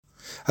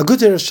A good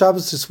day of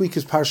Shabbos this week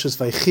is Parshas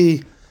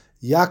Vayechiy.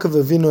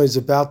 Yaakov Avinu is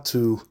about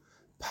to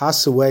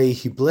pass away.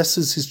 He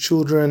blesses his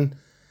children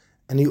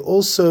and he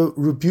also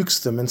rebukes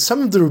them. And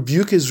some of the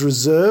rebuke is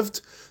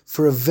reserved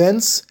for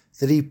events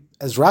that he,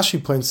 as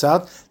Rashi points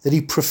out, that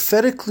he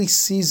prophetically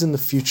sees in the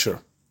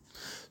future.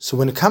 So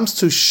when it comes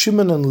to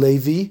Shimon and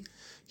Levi,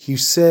 he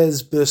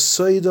says,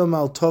 B'soidom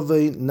al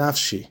tovei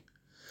nafshi.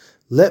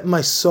 Let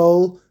my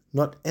soul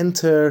not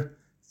enter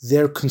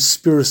their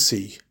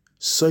conspiracy.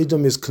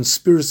 Soidom is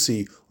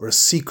conspiracy or a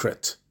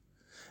secret.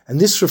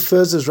 And this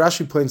refers, as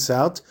Rashi points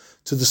out,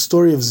 to the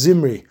story of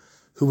Zimri,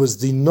 who was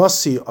the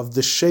Nasi of the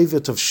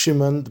Shevet of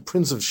Shimon, the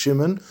prince of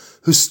Shimon,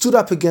 who stood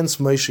up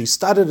against Moshe. He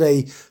started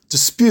a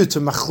dispute, a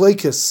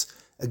machlokes,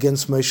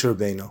 against Moshe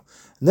Rabbeinu.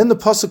 And then the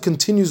pasuk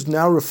continues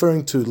now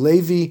referring to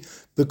Levi,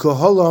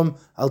 B'koholom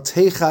al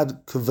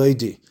teichad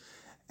kavodi,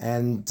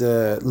 and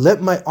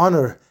let my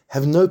honor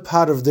have no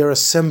part of their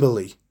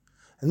assembly.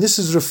 And this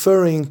is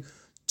referring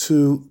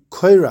to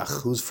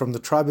Korach, who's from the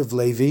tribe of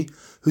Levi,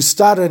 who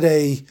started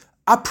a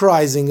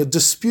uprising, a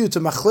dispute, a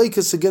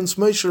machlokes against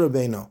Moshe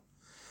Rabbeinu.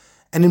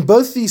 And in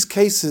both these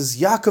cases,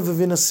 Yaakov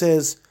Avinu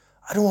says,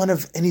 I don't want to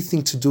have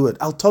anything to do with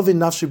it. Al tovi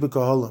nafshi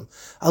b'koholam.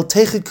 Al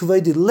teichet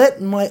kavodi.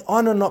 Let my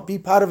honor not be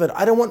part of it.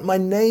 I don't want my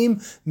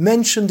name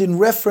mentioned in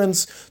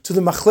reference to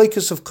the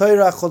machlokes of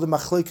Korach or the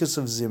machlokes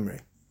of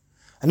Zimri.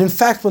 And in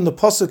fact, when the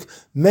pasuk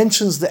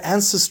mentions the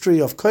ancestry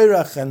of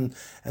Korach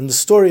and the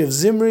story of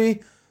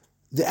Zimri,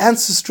 the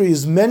ancestry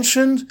is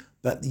mentioned,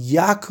 but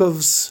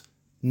Yaakov's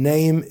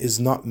name is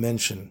not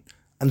mentioned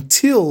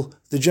until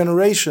the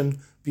generation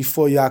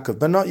before Yaakov,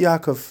 but not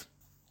Yaakov.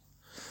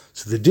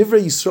 So the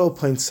Divrei Yisrael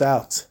points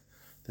out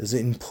there's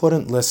an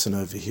important lesson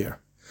over here.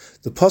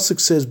 The pasuk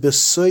says,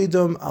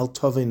 "B'soidom al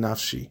tovei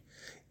nafshi."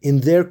 In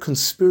their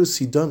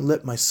conspiracy, don't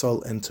let my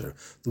soul enter.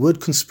 The word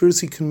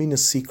conspiracy can mean a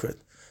secret.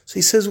 So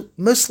he says,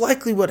 most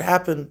likely what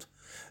happened,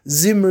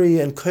 Zimri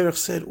and Korach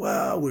said,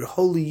 wow, we're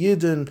holy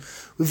Yidden,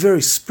 we're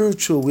very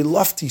spiritual, we're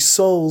lofty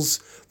souls.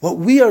 What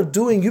we are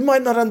doing, you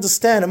might not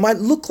understand. It might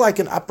look like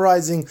an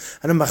uprising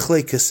and a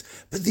machlekes,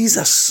 but these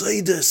are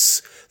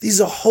seidos.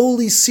 These are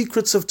holy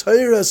secrets of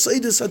Torah,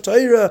 seidos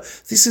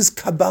HaTorah. This is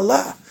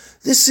Kabbalah.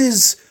 This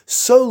is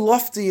so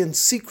lofty and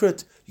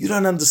secret, you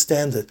don't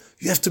understand it.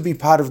 You have to be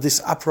part of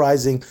this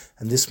uprising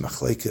and this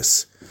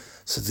machlekes.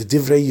 So the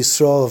Divrei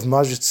Yisrael of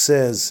Majid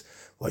says,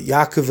 what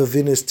Yaakov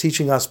Avinu is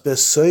teaching us,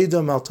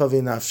 B'soidom al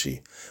tovei nafshi.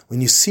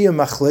 When you see a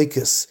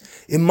machlekes,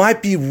 it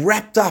might be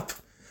wrapped up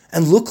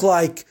and look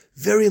like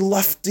very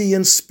lofty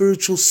and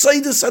spiritual.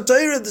 Seidos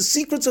HaTorah, the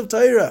secrets of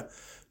Torah.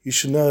 You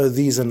should know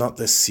these are not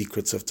the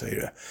secrets of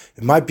Torah.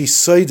 It might be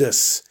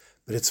seidos,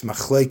 but it's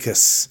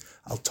machlekes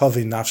al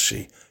tovei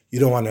nafshi. You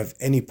don't want to have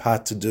any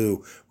part to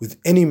do with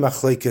any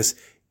machlekes,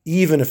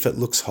 even if it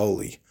looks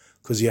holy.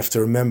 Because you have to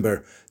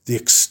remember, the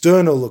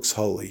external looks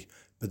holy,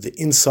 but the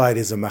inside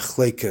is a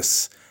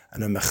machlekes,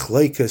 and a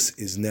machlekes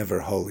is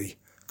never holy.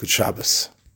 Good Shabbos.